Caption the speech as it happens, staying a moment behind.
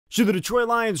Should the Detroit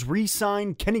Lions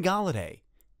re-sign Kenny Golladay?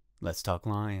 Let's talk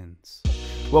Lions.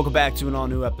 Welcome back to an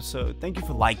all-new episode. Thank you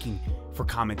for liking, for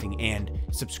commenting, and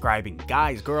subscribing.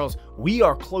 Guys, girls, we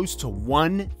are close to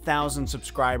 1,000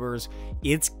 subscribers.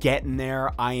 It's getting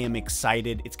there. I am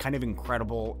excited. It's kind of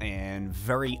incredible and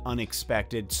very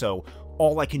unexpected. So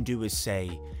all I can do is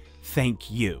say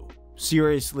thank you.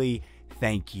 Seriously,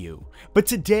 thank you. But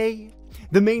today,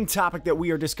 the main topic that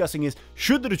we are discussing is,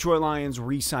 should the Detroit Lions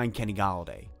re-sign Kenny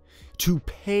Golladay? To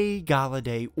pay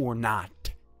Golladay or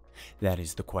not? That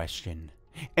is the question.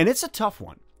 And it's a tough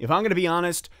one. If I'm going to be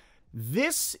honest,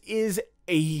 this is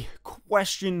a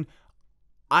question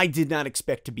I did not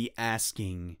expect to be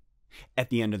asking at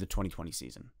the end of the 2020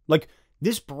 season. Like,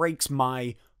 this breaks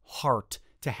my heart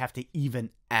to have to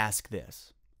even ask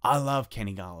this. I love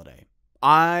Kenny Golladay.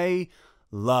 I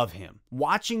love him.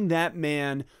 Watching that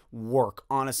man work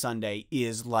on a Sunday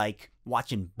is like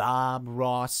watching Bob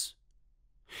Ross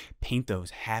paint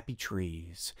those happy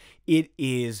trees. It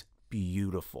is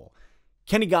beautiful.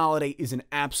 Kenny Golladay is an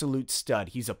absolute stud.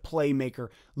 He's a playmaker.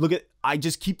 I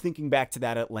just keep thinking back to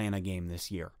that Atlanta game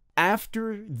this year.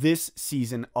 After this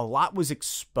season, a lot was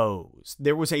exposed.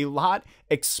 There was a lot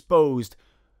exposed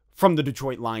from the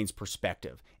Detroit Lions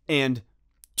perspective. And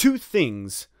two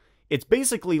things, it's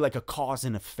basically like a cause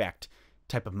and effect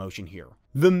type of motion here.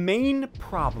 The main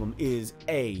problem is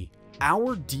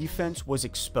our defense was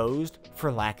exposed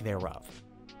for lack thereof.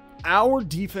 Our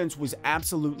defense was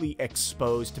absolutely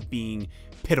exposed to being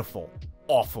pitiful,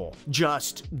 awful,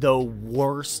 just the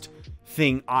worst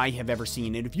thing I have ever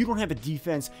seen. And if you don't have a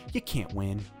defense, you can't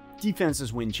win.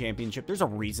 Defenses win championship. There's a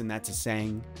reason that's a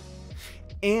saying.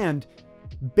 And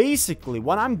basically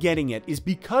what I'm getting at is,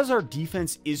 because our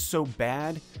defense is so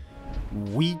bad,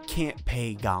 we can't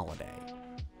pay Golladay.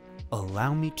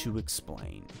 Allow me to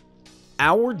explain.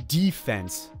 Our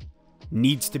defense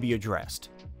needs to be addressed.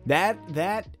 That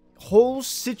whole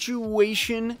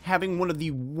situation, having one of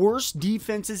the worst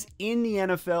defenses in the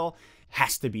NFL,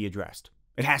 has to be addressed.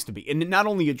 It has to be. And not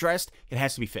only addressed, it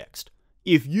has to be fixed.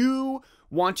 If you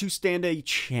want to stand a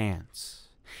chance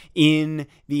in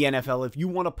the NFL, if you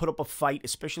want to put up a fight,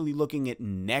 especially looking at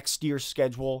next year's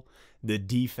schedule, the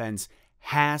defense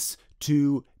has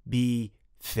to be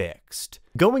fixed.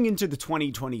 Going into the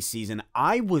 2020 season,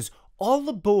 I was all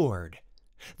aboard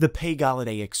the Pay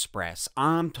Golladay Express.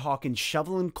 I'm talking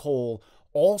shoveling coal,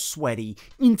 all sweaty,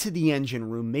 into the engine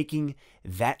room, making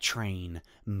that train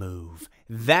move.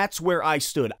 That's where I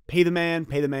stood. Pay the man,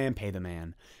 pay the man, pay the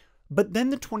man. But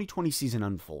then the 2020 season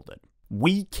unfolded.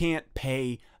 We can't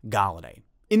pay Golladay.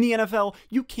 In the NFL,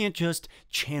 you can't just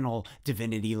channel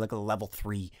divinity like a level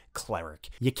 3 cleric.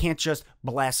 You can't just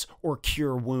bless or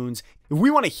cure wounds. If we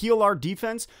want to heal our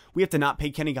defense, we have to not pay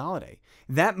Kenny Golladay.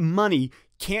 That money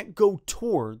can't go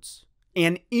towards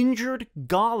an injured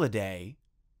Golladay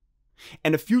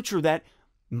and a future that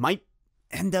might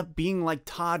end up being like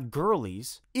Todd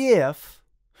Gurley's if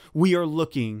we are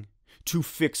looking to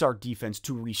fix our defense,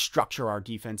 to restructure our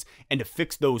defense, and to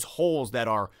fix those holes that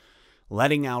are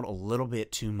letting out a little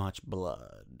bit too much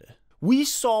blood. We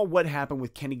saw what happened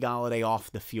with Kenny Golladay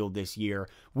off the field this year.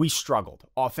 We struggled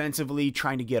offensively,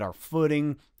 trying to get our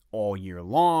footing all year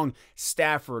long.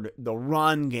 Stafford, the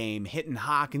run game, hitting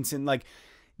Hawkinson.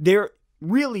 There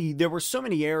were so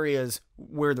many areas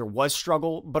where there was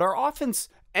struggle, but our offense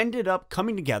ended up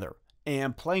coming together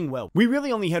and playing well. We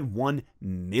really only had one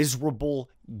miserable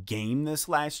game this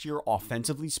last year,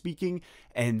 offensively speaking,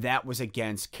 and that was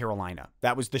against Carolina.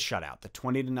 That was the shutout, the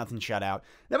 20-0 shutout.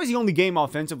 That was the only game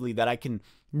offensively that I can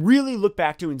really look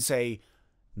back to and say,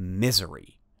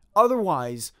 misery.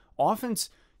 Otherwise, offense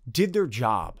did their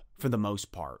job for the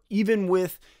most part. Even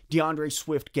with DeAndre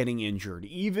Swift getting injured,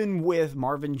 even with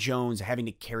Marvin Jones having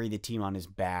to carry the team on his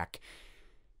back,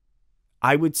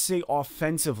 I would say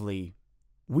offensively,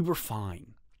 we were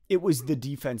fine. It was the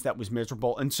defense that was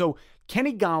miserable. And so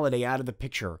Kenny Golladay out of the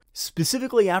picture,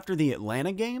 specifically after the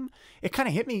Atlanta game, it kind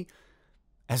of hit me.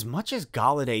 As much as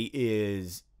Golladay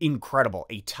is incredible,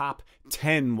 a top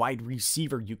 10 wide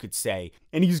receiver, you could say,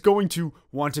 and he's going to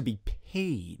want to be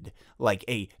paid like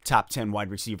a top 10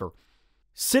 wide receiver,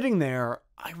 sitting there,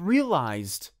 I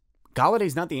realized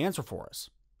Galladay's not the answer for us.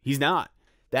 He's not.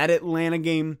 That Atlanta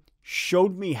game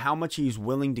showed me how much he's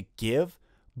willing to give,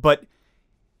 but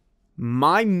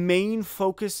my main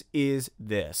focus is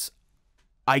this.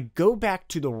 I go back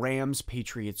to the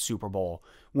Rams-Patriots Super Bowl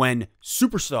when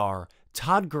superstar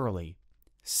Todd Gurley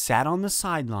sat on the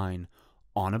sideline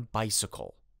on a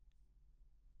bicycle.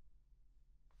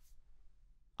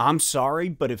 I'm sorry,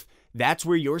 but if that's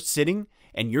where you're sitting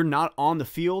and you're not on the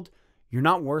field, you're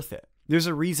not worth it. There's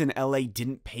a reason LA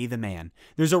didn't pay the man.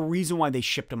 There's a reason why they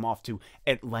shipped him off to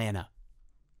Atlanta.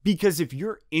 Because if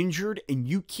you're injured and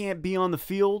you can't be on the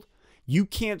field, you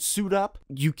can't suit up,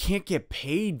 you can't get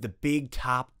paid the big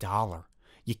top dollar.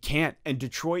 You can't. And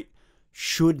Detroit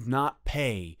should not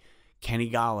pay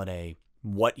Kenny Golladay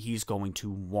what he's going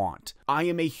to want. I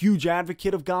am a huge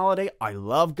advocate of Golladay. I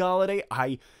love Golladay.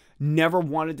 I never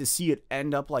wanted to see it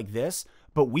end up like this,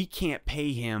 but we can't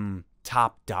pay him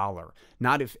top dollar.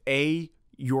 Not if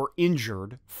you're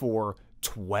injured for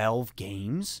 12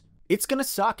 games. It's going to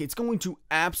suck. It's going to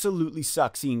absolutely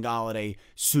suck seeing Golladay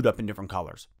suit up in different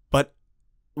colors. But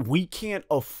we can't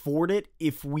afford it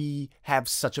if we have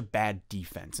such a bad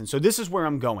defense. And so this is where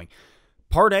I'm going.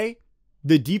 Part A,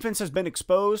 the defense has been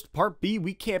exposed. Part B,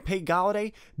 we can't pay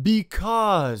Golladay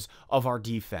because of our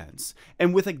defense.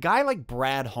 And with a guy like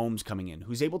Brad Holmes coming in,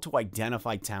 who's able to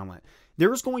identify talent,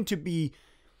 there's going to be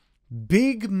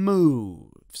big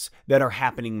moves that are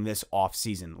happening this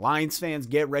offseason. Lions fans,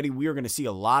 get ready. We are going to see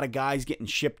a lot of guys getting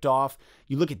shipped off.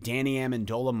 You look at Danny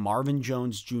Amendola, Marvin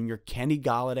Jones Jr., Kenny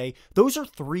Golladay. Those are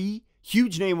 3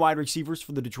 huge name wide receivers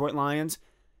for the Detroit Lions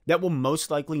that will most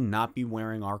likely not be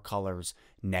wearing our colors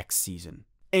next season.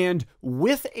 And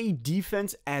with a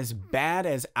defense as bad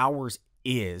as ours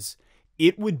is,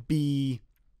 it would be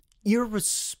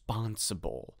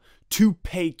irresponsible to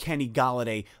pay Kenny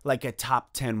Golladay like a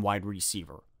top 10 wide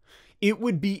receiver. It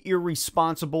would be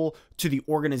irresponsible to the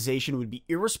organization. It would be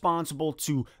irresponsible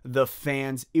to the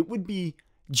fans. It would be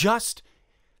just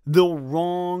the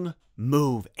wrong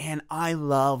move. And I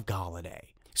love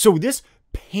Golladay. So this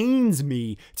pains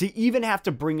me to even have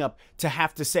to bring up, to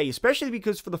have to say, especially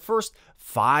because for the first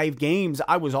 5 games,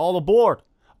 I was all aboard.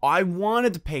 I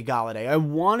wanted to pay Golladay. I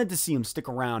wanted to see him stick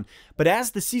around. But as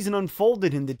the season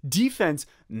unfolded and the defense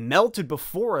melted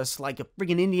before us like a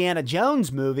friggin' Indiana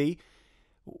Jones movie,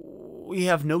 we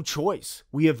have no choice.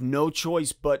 We have no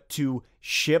choice but to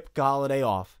ship Golladay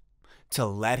off, to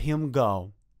let him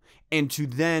go, and to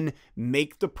then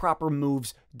make the proper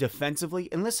moves defensively.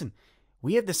 And listen,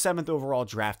 we have the 7th overall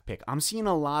draft pick. I'm seeing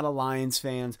a lot of Lions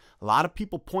fans, a lot of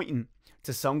people pointing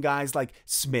to some guys like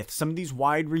Smith, some of these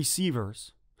wide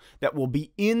receivers that will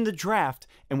be in the draft,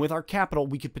 and with our capital,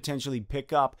 we could potentially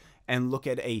pick up and look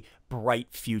at a bright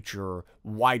future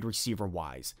wide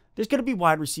receiver-wise. There's going to be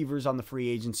wide receivers on the free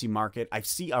agency market. I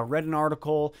read an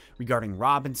article regarding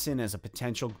Robinson as a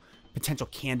potential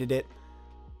candidate.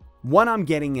 What I'm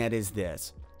getting at is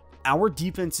this. Our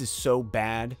defense is so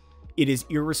bad, it is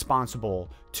irresponsible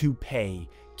to pay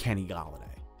Kenny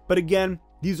Golladay. But again,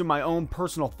 these are my own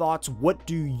personal thoughts. What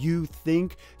do you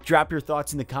think? Drop your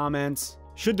thoughts in the comments.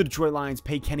 Should the Detroit Lions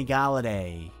pay Kenny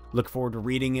Golladay? Look forward to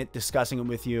reading it, discussing it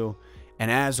with you. And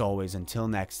as always, until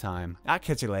next time, I'll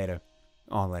catch you later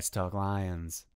on Let's Talk Lions.